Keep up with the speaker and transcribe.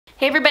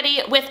Hey everybody,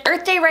 with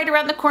Earth Day right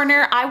around the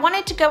corner, I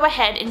wanted to go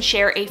ahead and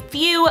share a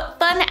few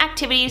fun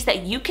activities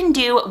that you can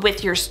do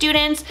with your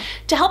students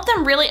to help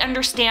them really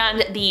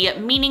understand the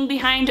meaning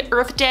behind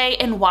Earth Day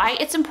and why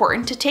it's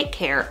important to take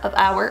care of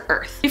our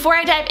Earth. Before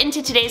I dive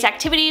into today's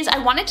activities, I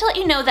wanted to let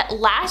you know that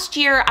last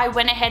year I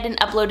went ahead and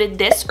uploaded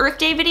this Earth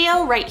Day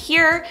video right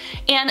here,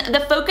 and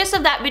the focus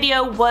of that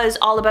video was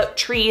all about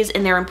trees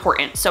and their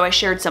importance. So I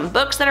shared some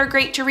books that are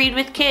great to read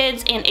with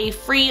kids and a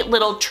free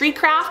little tree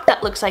craft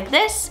that looks like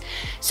this.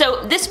 So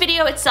this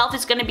video itself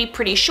is going to be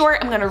pretty short.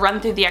 I'm going to run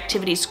through the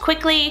activities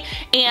quickly,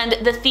 and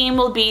the theme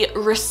will be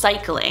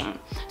recycling.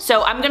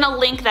 So I'm going to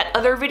link that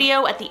other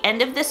video at the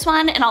end of this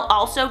one, and I'll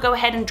also go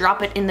ahead and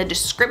drop it in the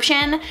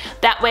description.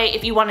 That way,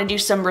 if you want to do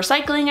some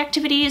recycling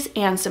activities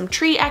and some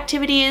tree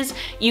activities,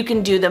 you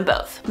can do them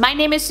both. My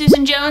name is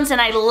Susan Jones,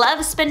 and I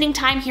love spending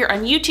time here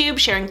on YouTube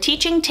sharing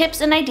teaching tips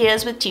and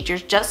ideas with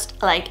teachers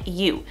just like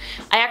you.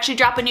 I actually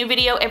drop a new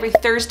video every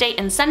Thursday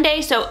and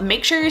Sunday, so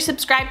make sure you're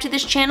subscribed to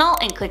this channel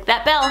and click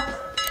that bell.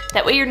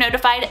 That way you're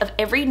notified of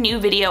every new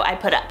video I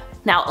put up.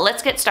 Now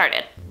let's get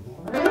started.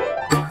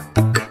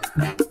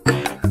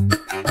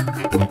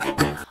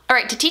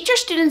 Alright, to teach your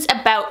students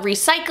about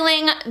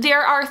recycling,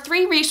 there are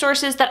 3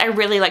 resources that I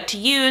really like to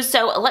use,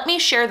 so let me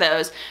share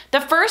those. The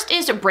first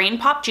is Brain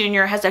Pop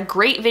Jr. has a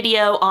great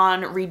video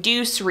on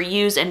reduce,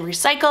 reuse, and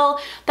recycle.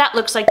 That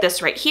looks like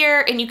this right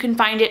here, and you can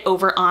find it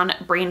over on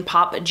Brain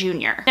Pop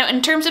Jr. Now,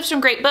 in terms of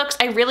some great books,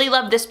 I really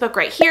love this book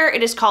right here.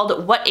 It is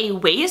called What a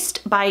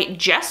Waste by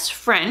Jess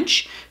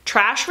French.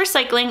 Trash,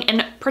 Recycling,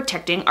 and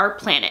Protecting Our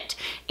Planet.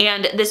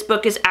 And this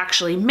book is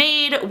actually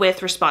made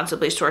with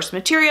responsibly sourced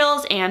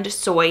materials and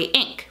soy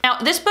ink. Now,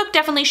 this book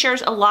definitely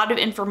shares a lot of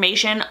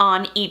information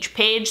on each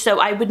page, so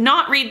I would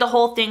not read the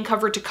whole thing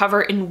cover to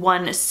cover in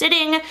one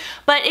sitting,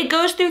 but it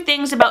goes through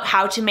things about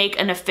how to make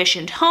an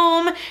efficient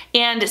home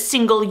and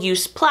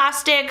single-use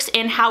plastics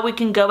and how we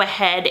can go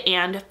ahead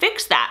and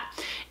fix that.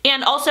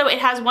 And also it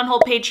has one whole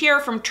page here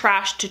from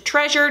Trash to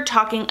Treasure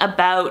talking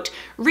about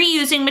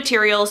reusing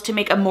materials to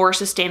make a more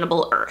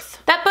sustainable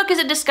Earth. That book is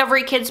a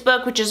Discovery Kids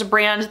book, which is a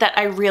brand that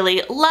I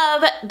really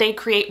love. They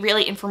create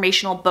really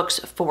informational books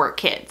for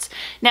kids.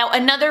 Now,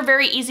 another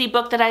very easy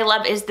book that I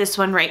love is this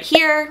one right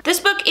here. This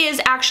book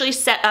is actually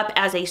set up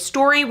as a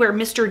story where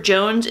Mr.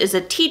 Jones is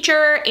a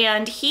teacher,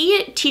 and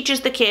he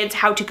teaches the kids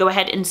how to go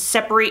ahead and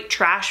separate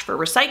trash for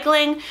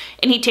recycling,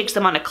 and he takes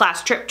them on a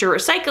class trip to a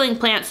recycling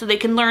plant so they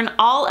can learn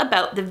all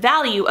about the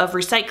value of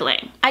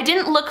recycling. I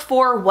didn't look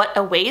for What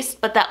a Waste,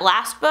 but that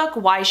last book,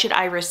 Why Should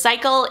I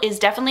Recycle, is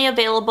definitely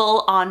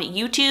available on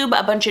YouTube.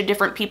 A bunch of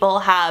different people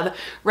have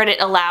read it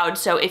aloud,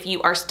 so if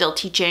you are still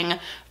teaching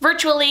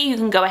virtually, you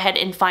can go ahead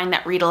and find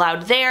that read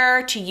aloud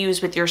there to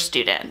use with your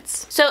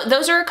students. So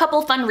those are a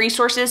couple fun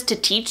resources to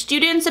teach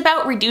students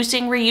about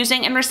reducing,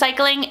 reusing, and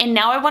recycling, and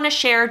now I want to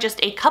share just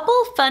a couple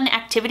fun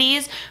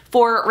activities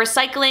for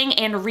recycling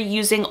and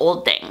reusing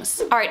old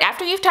things. All right,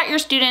 after you've taught your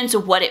students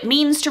what it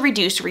means to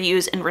reduce,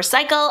 reuse, and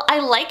recycle, I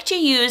like to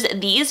use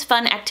these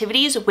fun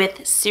activities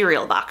with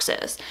cereal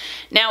boxes.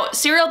 Now,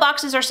 cereal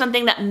boxes are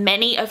something that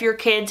many of your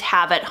kids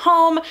have at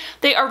home.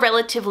 They are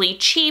relatively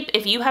cheap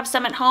if you have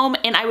some at home,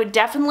 and I would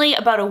definitely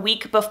about a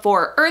week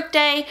before Earth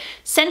Day,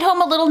 send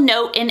home a little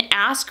note and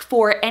ask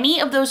for any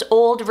of those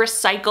old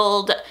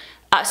recycled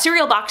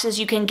cereal boxes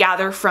you can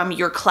gather from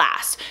your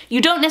class. You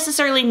don't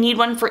necessarily need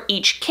one for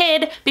each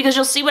kid because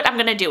you'll see what I'm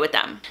gonna do with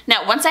them.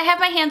 Now, once I have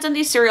my hands on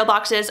these cereal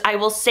boxes, I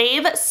will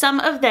save some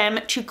of them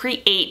to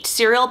create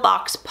cereal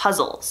box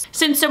puzzles.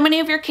 Since so many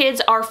of your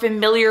kids are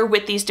familiar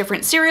with these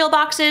different cereal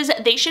boxes,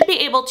 they should be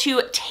able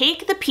to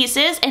take the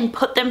pieces and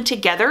put them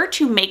together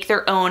to make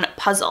their own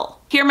puzzle.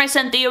 Here my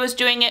son Theo is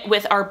doing it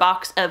with our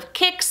box of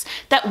Kix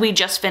that we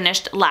just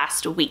finished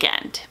last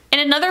weekend. And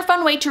another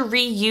fun way to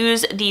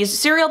reuse these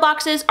cereal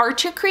boxes are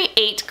to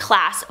create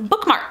class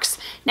bookmarks.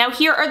 Now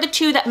here are the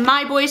 2 that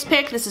my boys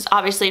picked. This is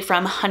obviously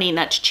from Honey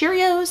Nut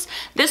Cheerios.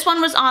 This one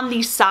was on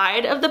the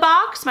side of the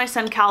box. My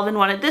son Calvin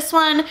wanted this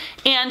one,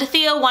 and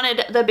Theo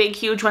wanted the big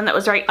huge one that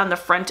was right on the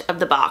front of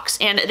the box.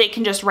 And they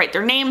can just write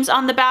their names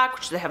on the back,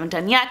 which they haven't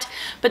done yet,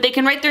 but they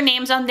can write their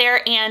names on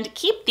there and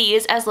keep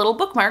these as little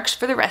bookmarks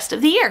for the rest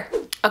of the year.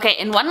 Okay,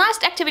 and one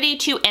last activity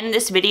to end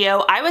this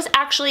video. I was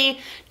actually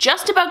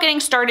just about getting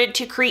started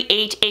to create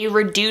a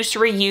reduce,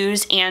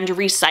 reuse, and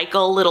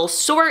recycle little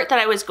sort that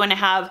I was going to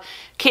have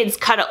kids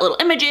cut out little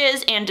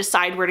images and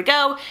decide where to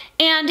go.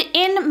 And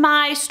in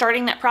my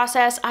starting that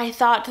process, I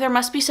thought there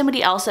must be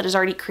somebody else that has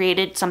already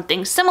created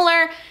something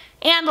similar.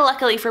 And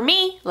luckily for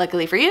me,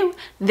 luckily for you,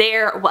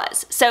 there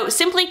was. So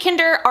Simply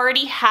Kinder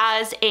already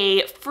has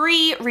a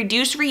free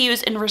reduce,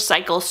 reuse, and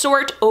recycle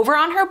sort over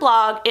on her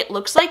blog. It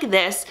looks like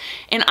this,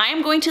 and I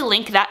am going to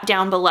link that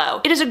down below.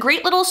 It is a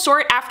great little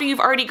sort after you've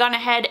already gone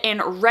ahead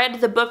and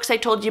read the books I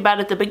told you about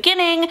at the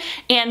beginning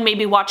and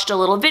maybe watched a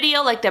little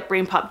video like that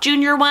Brain Pop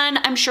Jr. one.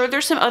 I'm sure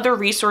there's some other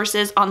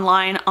resources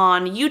online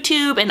on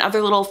YouTube and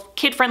other little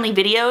kid-friendly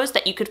videos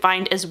that you could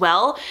find as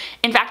well.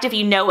 In fact, if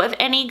you know of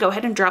any, go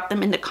ahead and drop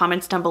them in the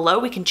comments down below.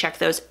 below. We can check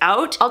those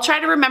out. I'll try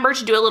to remember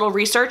to do a little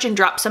research and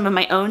drop some of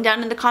my own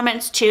down in the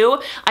comments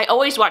too. I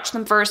always watch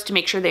them first to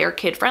make sure they are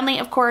kid friendly,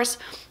 of course.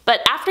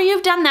 But after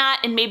you've done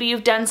that, and maybe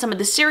you've done some of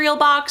the cereal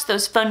box,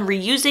 those fun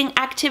reusing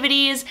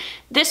activities,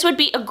 this would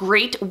be a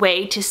great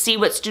way to see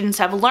what students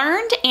have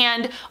learned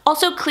and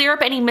also clear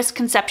up any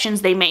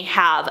misconceptions they may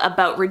have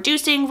about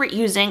reducing,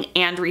 reusing,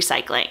 and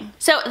recycling.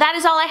 So that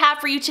is all I have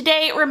for you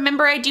today.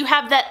 Remember, I do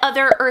have that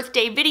other Earth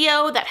Day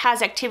video that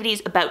has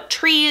activities about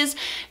trees.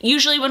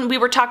 Usually when we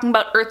were talking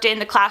about Earth Day in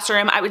the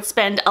classroom, I would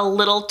spend a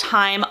little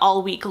time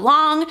all week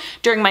long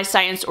during my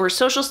science or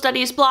social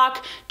studies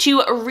block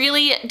to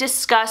really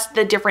discuss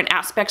the different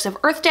aspects of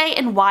Earth Day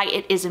and why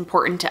it is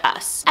important to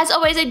us. As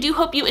always, I do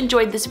hope you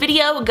enjoyed this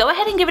video. Go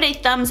ahead and give it a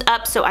thumbs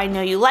up so I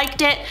know you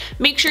liked it.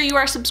 Make sure you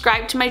are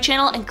subscribed to my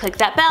channel and click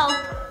that bell.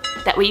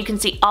 That way you can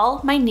see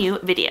all my new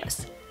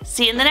videos.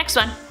 See you in the next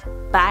one.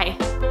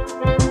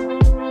 Bye.